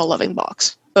book baseball loving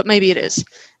box, but maybe it is.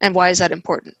 And why is that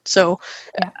important? So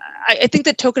I think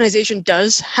that tokenization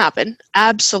does happen.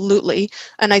 Absolutely.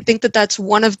 And I think that that's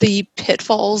one of the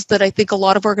pitfalls that I think a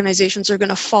lot of organizations are going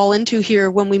to fall into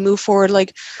here when we move forward.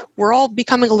 Like, we're all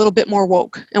becoming a little bit more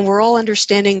woke, and we're all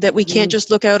understanding that we can't just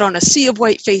look out on a sea of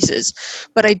white faces.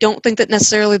 But I don't think that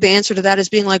necessarily the answer to that is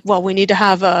being like, well, we need to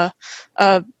have a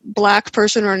Black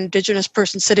person or an Indigenous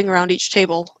person sitting around each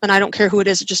table. And I don't care who it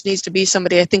is, it just needs to be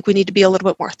somebody. I think we need to be a little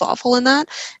bit more thoughtful in that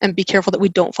and be careful that we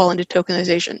don't fall into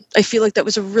tokenization. I feel like that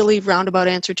was a really roundabout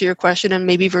answer to your question and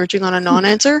maybe verging on a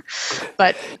non-answer,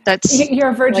 but that's...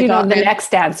 You're verging on the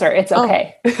next answer. It's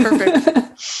okay. Oh,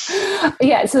 perfect.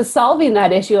 Yeah, so solving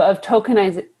that issue of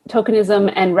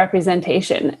tokenism and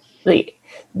representation, like,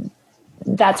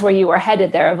 that's where you were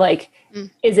headed there of like,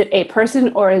 is it a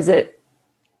person or is it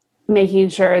making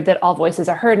sure that all voices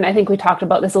are heard? And I think we talked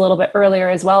about this a little bit earlier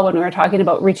as well when we were talking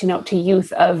about reaching out to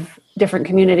youth of different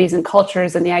communities and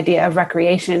cultures and the idea of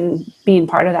recreation being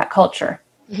part of that culture.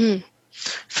 Mm-hmm.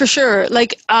 For sure.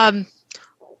 Like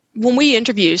when we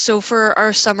interview, so for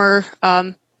our summer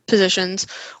positions,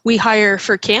 we hire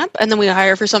for camp and then we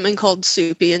hire for something called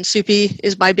Soupy. And Soupy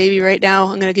is my baby right now.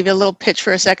 I'm going to give you a little pitch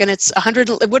for a second. It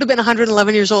would have been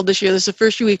 111 years old this year. This is the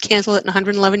first year we've canceled it in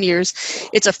 111 years.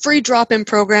 It's a free drop-in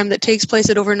program that takes place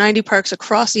at over 90 parks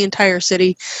across the entire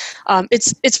city.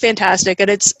 It's fantastic. And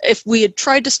if we had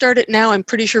tried to start it now, I'm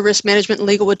pretty sure risk management and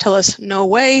legal would tell us no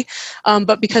way.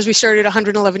 But because we started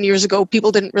 111 years ago,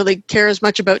 people didn't really care as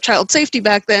much about child safety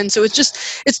back then. So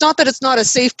it's not that it's not a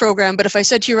safe program, but if I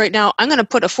said to you right now, I'm going to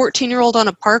put a 14-year-old on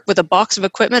a park with a box of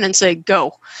equipment and say,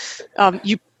 go.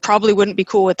 You probably wouldn't be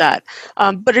cool with that.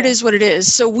 But it is what it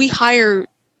is. So we hire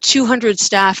 200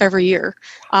 staff every year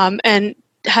and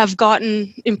have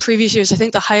gotten in previous years, I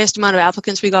think the highest amount of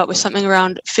applicants we got was something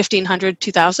around 1,500,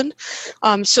 2,000.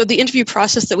 So the interview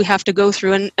process that we have to go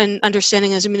through and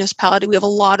understanding as a municipality, we have a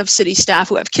lot of city staff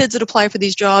who have kids that apply for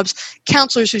these jobs,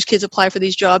 counselors whose kids apply for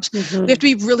these jobs. Mm-hmm. We have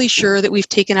to be really sure that we've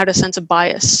taken out a sense of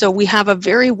bias. So we have a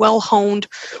very well-honed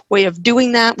way of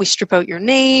doing that. We strip out your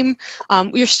name.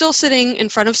 You're still sitting in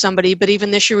front of somebody, but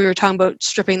even this year we were talking about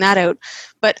stripping that out.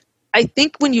 But I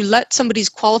think when you let somebody's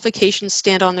qualifications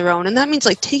stand on their own, and that means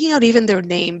like taking out even their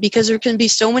name, because there can be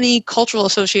so many cultural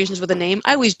associations with a name.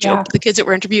 I always joke to the kids that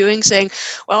we're interviewing saying,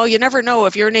 well, you never know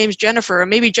if your name's Jennifer, and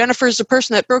maybe Jennifer is the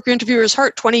person that broke your interviewer's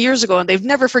heart 20 years ago and they've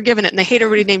never forgiven it and they hate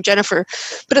everybody named Jennifer.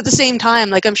 But at the same time,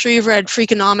 like I'm sure you've read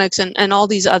Freakonomics and all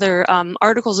these other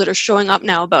articles that are showing up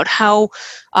now about how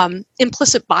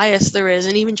implicit bias there is,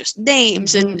 and even just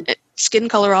names and skin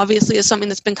color obviously is something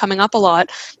that's been coming up a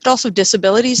lot, but also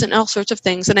disabilities and all sorts of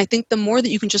things. And I think the more that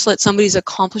you can just let somebody's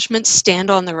accomplishments stand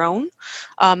on their own,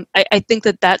 I think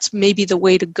that that's maybe the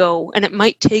way to go. And it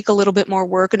might take a little bit more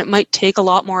work and it might take a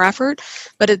lot more effort.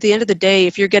 But at the end of the day,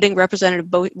 if you're getting representative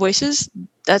voices,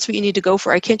 that's what you need to go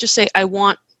for. I can't just say, I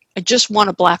want I just want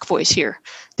a Black voice here.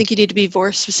 I think you need to be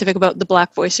more specific about the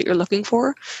Black voice that you're looking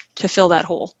for to fill that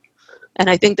hole. And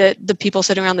I think that the people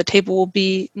sitting around the table will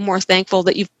be more thankful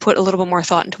that you've put a little bit more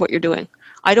thought into what you're doing.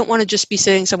 I don't want to just be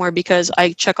sitting somewhere because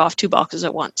I check off 2 boxes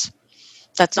at once.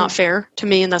 That's not fair to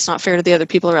me, and that's not fair to the other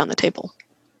people around the table.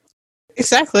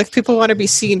 Exactly. Like, people want to be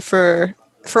seen for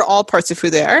all parts of who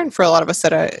they are, and for a lot of us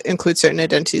that include certain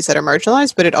identities that are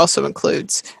marginalized, but it also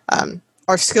includes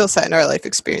our skill set and our life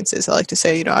experiences. I like to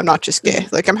say, I'm not just gay.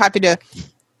 Like, I'm happy to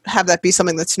have that be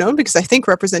something that's known, because I think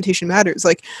representation matters.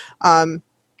 Like,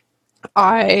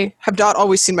 I have not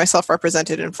always seen myself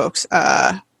represented in folks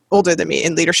older than me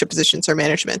in leadership positions or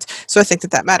management. So I think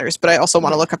that matters. But I also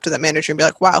want to look up to that manager and be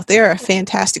like, wow, they're a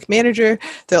fantastic manager.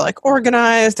 They're like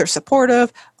organized, they're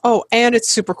supportive. Oh, and it's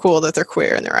super cool that they're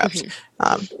queer and they're out.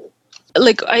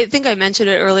 Like, I think I mentioned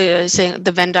it earlier, saying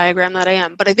the Venn diagram that I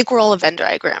am, but I think we're all a Venn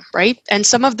diagram, right? And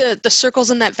some of the circles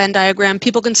in that Venn diagram,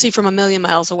 people can see from a million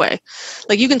miles away.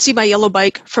 Like, you can see my yellow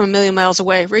bike from a million miles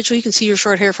away. Rachel, you can see your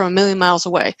short hair from a million miles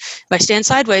away. If I stand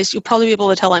sideways, you'll probably be able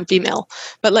to tell I'm female.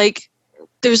 But like,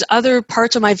 there's other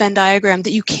parts of my Venn diagram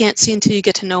that you can't see until you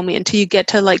get to know me, until you get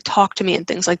to like talk to me and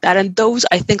things like that. And those,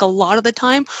 I think, a lot of the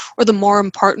time are the more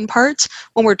important parts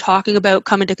when we're talking about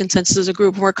coming to consensus as a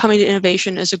group, when we're coming to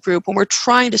innovation as a group, when we're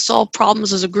trying to solve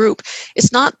problems as a group.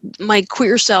 It's not my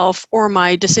queer self or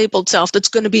my disabled self that's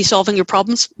going to be solving your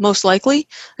problems, most likely.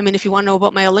 I mean, if you want to know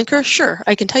about my linker, sure,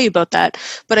 I can tell you about that.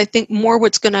 But I think more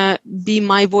what's going to be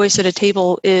my voice at a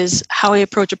table is how I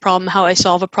approach a problem, how I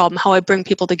solve a problem, how I bring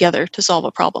people together to solve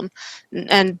a problem.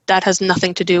 And that has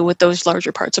nothing to do with those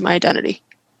larger parts of my identity.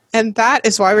 And that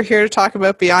is why we're here to talk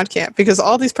about Beyond Camp, because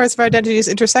all these parts of our identities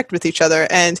intersect with each other,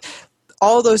 and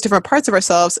all those different parts of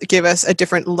ourselves give us a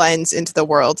different lens into the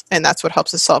world, and that's what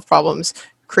helps us solve problems,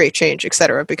 create change,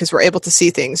 etc., because we're able to see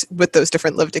things with those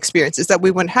different lived experiences that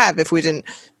we wouldn't have if we didn't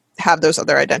have those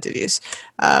other identities,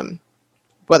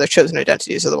 whether chosen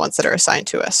identities or the ones that are assigned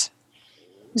to us.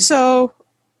 So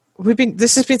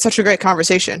this has been such a great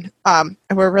conversation, and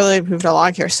we're really moving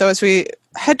along here. So as we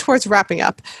head towards wrapping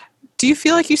up, do you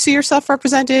feel like you see yourself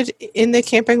represented in the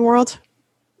camping world?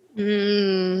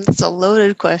 That's a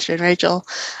loaded question, Rachel.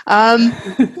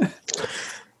 I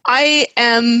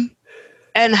am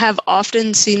and have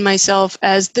often seen myself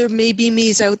as there may be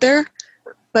me's out there,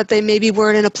 but they maybe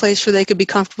weren't in a place where they could be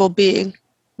comfortable being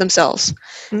themselves.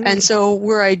 And so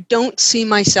where I don't see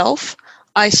myself,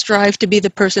 I strive to be the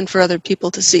person for other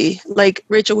people to see. Like,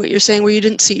 Rachel, what you're saying, where you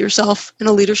didn't see yourself in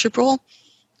a leadership role,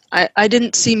 I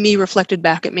didn't see me reflected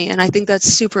back at me, and I think that's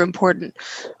super important.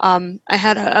 I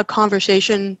had a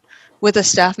conversation with a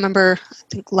staff member, I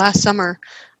think last summer.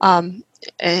 And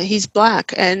he's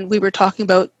Black, and we were talking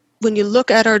about, when you look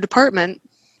at our department,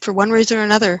 for one reason or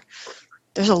another,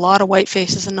 there's a lot of white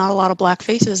faces and not a lot of Black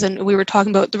faces, and we were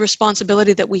talking about the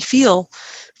responsibility that we feel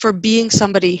for being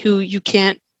somebody who you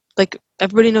can't, like,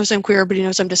 everybody knows I'm queer, everybody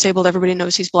knows I'm disabled, everybody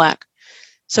knows he's Black.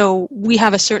 So we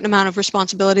have a certain amount of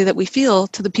responsibility that we feel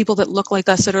to the people that look like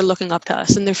us, that are looking up to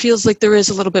us. And there feels like there is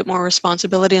a little bit more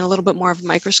responsibility and a little bit more of a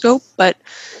microscope. But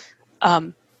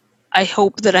I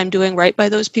hope that I'm doing right by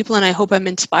those people, and I hope I'm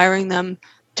inspiring them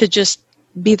to just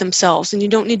be themselves. And you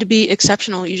don't need to be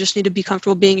exceptional. You just need to be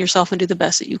comfortable being yourself and do the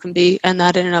best that you can be. And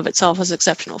that in and of itself is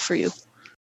exceptional for you.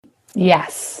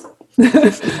 Yes.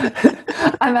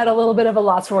 I'm at a little bit of a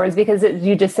loss for words, because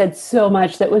you just said so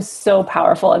much that was so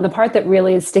powerful. And the part that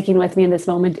really is sticking with me in this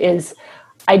moment is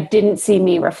I didn't see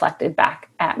me reflected back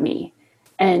at me.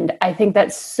 And I think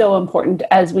that's so important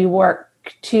as we work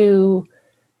to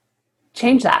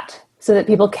change that so that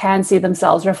people can see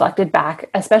themselves reflected back,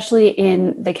 especially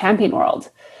in the camping world.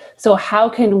 So how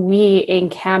can we in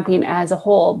camping as a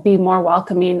whole be more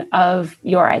welcoming of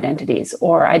your identities,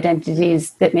 or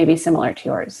identities that may be similar to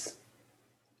yours?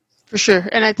 For sure.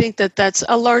 And I think that that's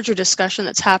a larger discussion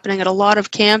that's happening at a lot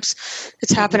of camps.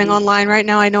 It's happening online right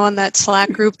now. I know on that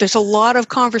Slack group, there's a lot of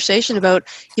conversation about,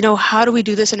 how do we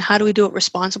do this and how do we do it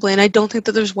responsibly? And I don't think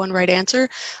that there's one right answer.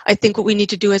 I think what we need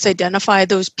to do is identify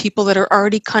those people that are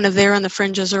already kind of there on the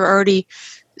fringes, or already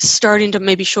starting to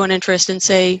maybe show an interest, and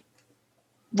say,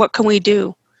 what can we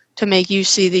do to make you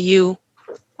see the you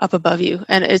up above you?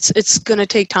 And it's going to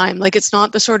take time. Like, it's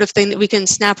not the sort of thing that we can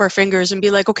snap our fingers and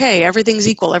be like, okay, everything's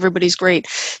equal, everybody's great.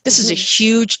 This is a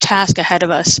huge task ahead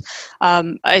of us.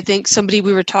 I think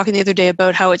we were talking the other day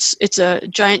about how it's a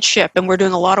giant ship, and we're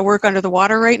doing a lot of work under the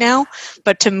water right now,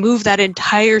 but to move that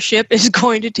entire ship is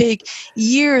going to take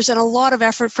years and a lot of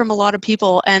effort from a lot of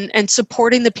people, and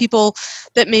supporting the people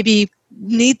that maybe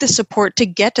need the support to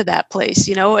get to that place.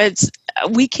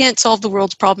 We can't solve the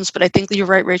world's problems, but I think you're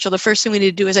right, Rachel. The first thing we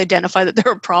need to do is identify that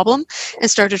they're a problem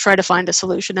and start to try to find a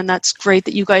solution. And that's great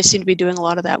that you guys seem to be doing a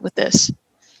lot of that with this.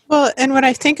 Well, and when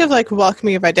I think of like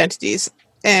welcoming of identities,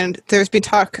 and there's been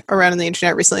talk around on the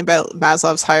internet recently about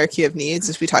Maslow's hierarchy of needs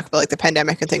as we talk about like the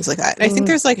pandemic and things like that. And I think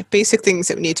there's like basic things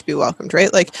that need to be welcomed,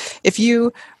 right? Like if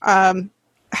you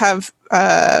have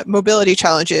mobility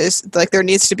challenges, like there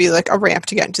needs to be like a ramp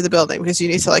to get into the building because you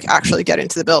need to like actually get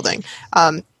into the building.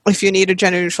 If you need a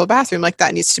gender neutral bathroom, like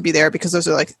that needs to be there because those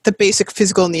are like the basic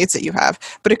physical needs that you have.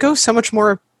 But it goes so much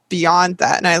more beyond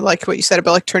that. And I like what you said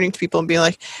about like turning to people and being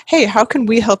like, hey, how can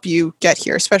we help you get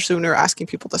here? Especially when we're asking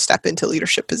people to step into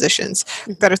leadership positions,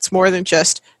 that it's more than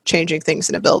just changing things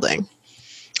in a building.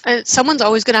 And someone's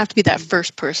always going to have to be that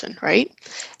first person, right?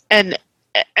 And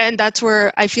that's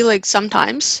where I feel like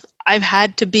sometimes I've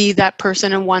had to be that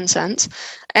person in one sense.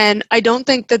 And I don't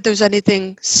think that there's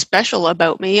anything special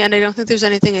about me, and I don't think there's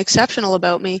anything exceptional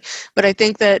about me, but I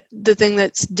think that the thing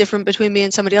that's different between me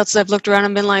and somebody else is I've looked around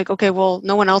and been like, okay, well,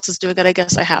 no one else is doing it, I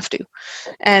guess I have to.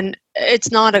 And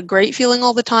it's not a great feeling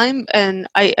all the time, and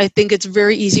I think it's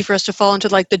very easy for us to fall into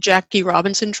like the Jackie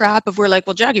Robinson trap of we're like,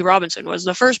 well, Jackie Robinson was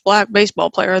the first Black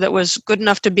baseball player that was good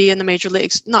enough to be in the major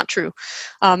leagues. Not true.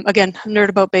 Again, nerd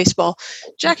about baseball.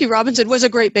 Jackie Robinson was a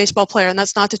great baseball player, and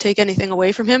that's not to take anything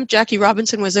away from him. Jackie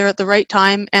Robinson was there at the right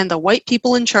time, and the white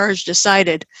people in charge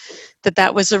decided that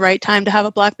that was the right time to have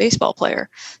a Black baseball player.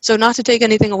 So not to take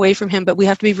anything away from him, but we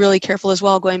have to be really careful as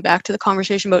well, going back to the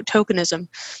conversation about tokenism,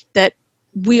 that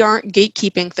we aren't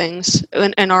gatekeeping things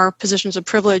in our positions of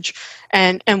privilege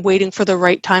and waiting for the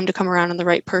right time to come around and the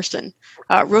right person.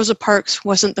 Rosa Parks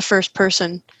wasn't the first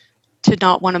person to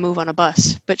not want to move on a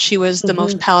bus, but she was the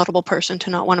most palatable person to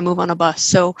not want to move on a bus.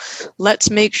 So let's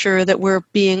make sure that we're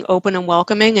being open and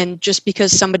welcoming, and just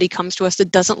because somebody comes to us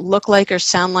that doesn't look like or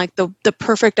sound like the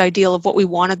perfect ideal of what we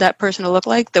wanted that person to look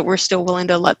like, that we're still willing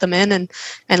to let them in and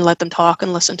let them talk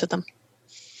and listen to them.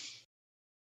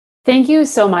 Thank you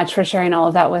so much for sharing all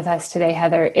of that with us today,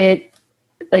 Heather.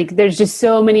 There's just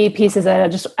so many pieces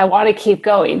that I want to keep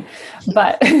going,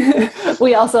 but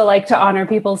we also like to honor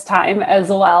people's time as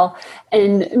well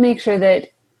and make sure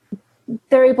that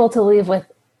they're able to leave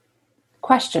with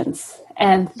questions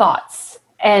and thoughts.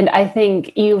 And I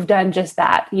think you've done just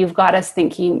that. You've got us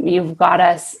thinking, you've got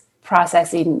us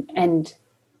processing, and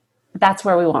that's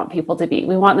where we want people to be.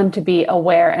 We want them to be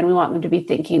aware, and we want them to be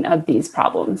thinking of these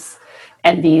problems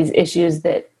and these issues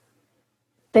that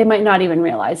they might not even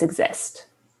realize exist.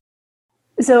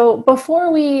 So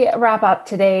before we wrap up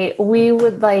today, we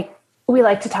like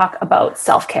to talk about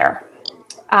self-care.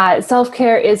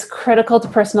 Self-care is critical to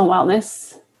personal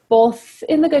wellness, both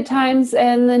in the good times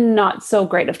and the not so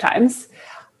great of times.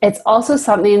 It's also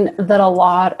something that a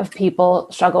lot of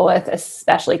people struggle with,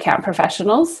 especially camp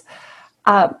professionals.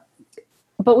 But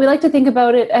we like to think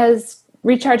about it as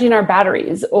recharging our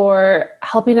batteries or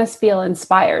helping us feel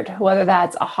inspired, whether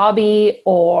that's a hobby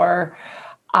or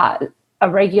a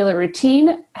regular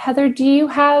routine. Heather, do you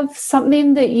have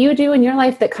something that you do in your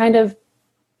life that kind of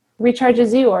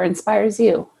recharges you or inspires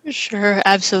you? Sure,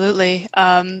 absolutely.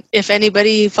 If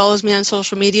anybody follows me on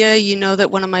social media, you know that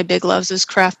one of my big loves is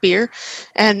craft beer.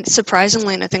 And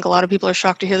surprisingly, and I think a lot of people are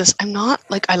shocked to hear this,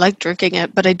 I like drinking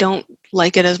it, but I don't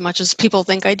like it as much as people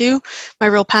think I do. My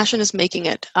real passion is making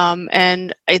it.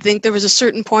 And I think there was a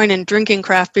certain point in drinking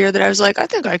craft beer that I was like, I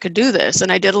think I could do this.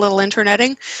 And I did a little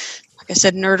interneting, like I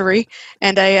said, nerdery,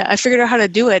 and I figured out how to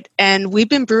do it. And we've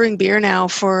been brewing beer now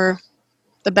for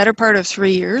the better part of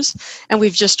 3 years, and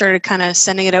we've just started kind of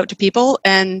sending it out to people.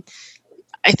 And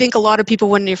I think a lot of people,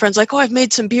 when your friend's like, oh, I've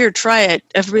made some beer, try it,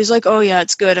 everybody's like, oh yeah,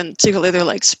 it's good, and secretly they're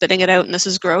like spitting it out and this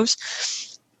is gross.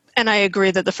 And I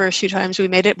agree that the first few times we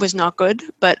made it was not good,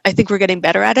 but I think we're getting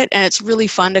better at it. And it's really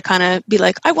fun to kind of be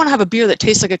like, I want to have a beer that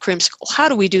tastes like a creamsicle. How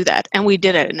do we do that? And we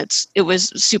did it, and it was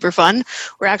super fun.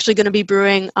 We're actually going to be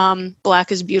brewing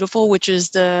Black is Beautiful, which is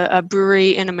the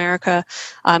brewery in America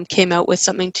came out with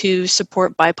something to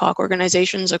support BIPOC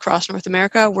organizations across North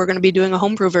America. We're going to be doing a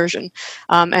homebrew version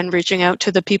and reaching out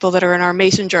to the people that are in our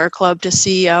Mason Jar Club to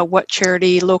see what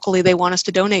charity locally they want us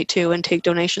to donate to and take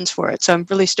donations for it. So I'm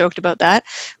really stoked about that.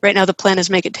 Right now, the plan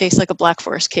is make it taste like a Black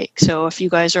Forest cake. So if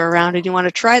you guys are around and you want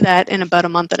to try that in about a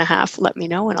month and a half, let me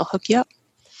know and I'll hook you up.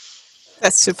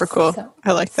 That's super cool.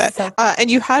 I like that. And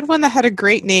you had one that had a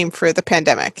great name for the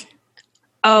pandemic.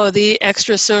 Oh, the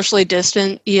extra socially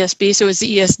distant ESB. So it's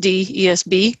the ESD,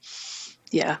 ESB.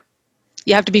 Yeah.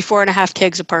 You have to be 4.5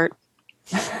 kegs apart.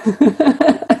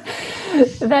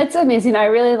 That's amazing. I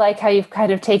really like how you've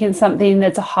kind of taken something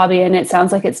that's a hobby and it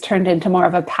sounds like it's turned into more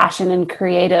of a passion and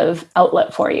creative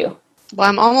outlet for you. Well,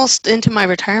 I'm almost into my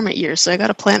retirement years, so I got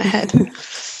to plan ahead.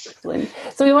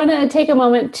 So we want to take a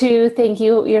moment to thank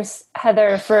you,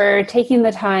 Heather, for taking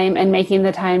the time and making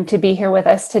the time to be here with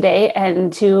us today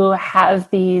and to have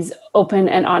these open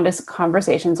and honest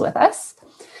conversations with us.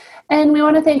 And we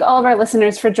want to thank all of our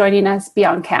listeners for joining us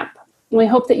beyond camp. We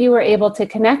hope that you were able to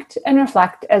connect and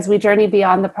reflect as we journey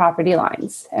beyond the property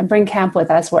lines and bring camp with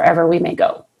us wherever we may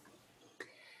go.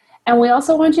 And we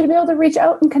also want you to be able to reach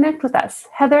out and connect with us.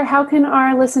 Heather, how can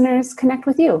our listeners connect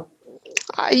with you?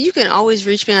 You can always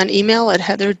reach me on email at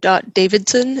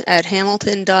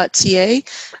heather.davidson@hamilton.ca.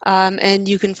 And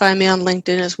you can find me on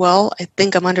LinkedIn as well. I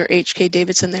think I'm under HK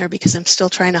Davidson there because I'm still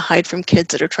trying to hide from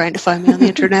kids that are trying to find me on the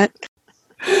internet.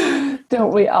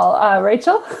 Don't we all?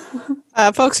 Rachel?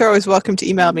 Folks are always welcome to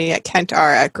email me at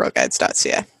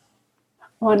kentar@girlguides.ca.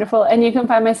 Wonderful. And you can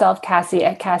find myself, Cassie,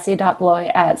 at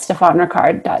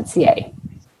cassie.bloy@stefanricard.ca.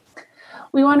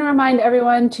 We want to remind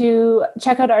everyone to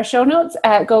check out our show notes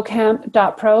at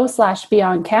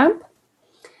gocamp.pro/beyondcamp.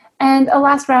 And a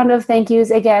last round of thank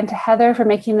yous again to Heather for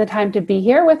making the time to be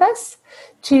here with us,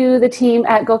 to the team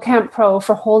at GoCamp Pro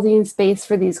for holding space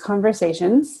for these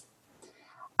conversations,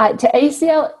 to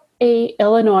ACLA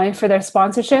Illinois for their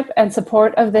sponsorship and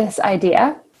support of this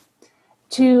idea,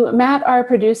 to Matt, our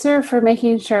producer, for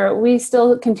making sure we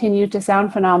still continue to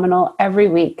sound phenomenal every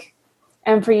week.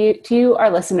 And to you,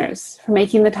 our listeners, for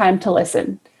making the time to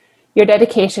listen. Your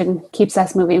dedication keeps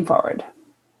us moving forward.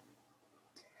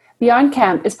 Beyond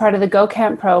Camp is part of the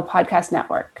GoCamp Pro podcast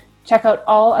network. Check out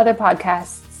all other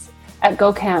podcasts at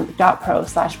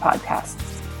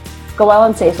gocamp.pro/podcasts. Go well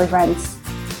and safely, friends.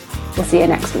 We'll see you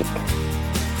next week.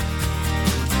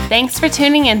 Thanks for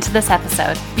tuning in to this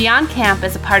episode. Beyond Camp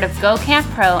is a part of GoCamp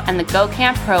Pro and the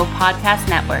GoCamp Pro podcast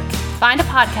network. Find a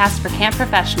podcast for camp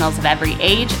professionals of every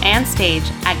age and stage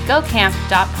at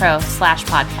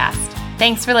gocamp.pro/podcast.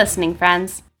 Thanks for listening,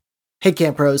 friends. Hey,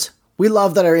 Camp Pros. We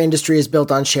love that our industry is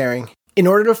built on sharing. In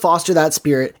order to foster that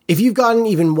spirit, if you've gotten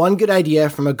even one good idea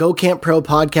from a GoCamp Pro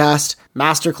podcast,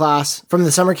 masterclass, from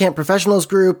the Summer Camp Professionals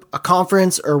group, a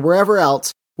conference, or wherever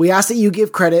else, we ask that you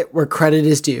give credit where credit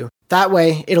is due. That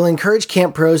way, it'll encourage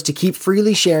camp pros to keep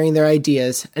freely sharing their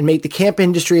ideas and make the camp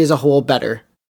industry as a whole better.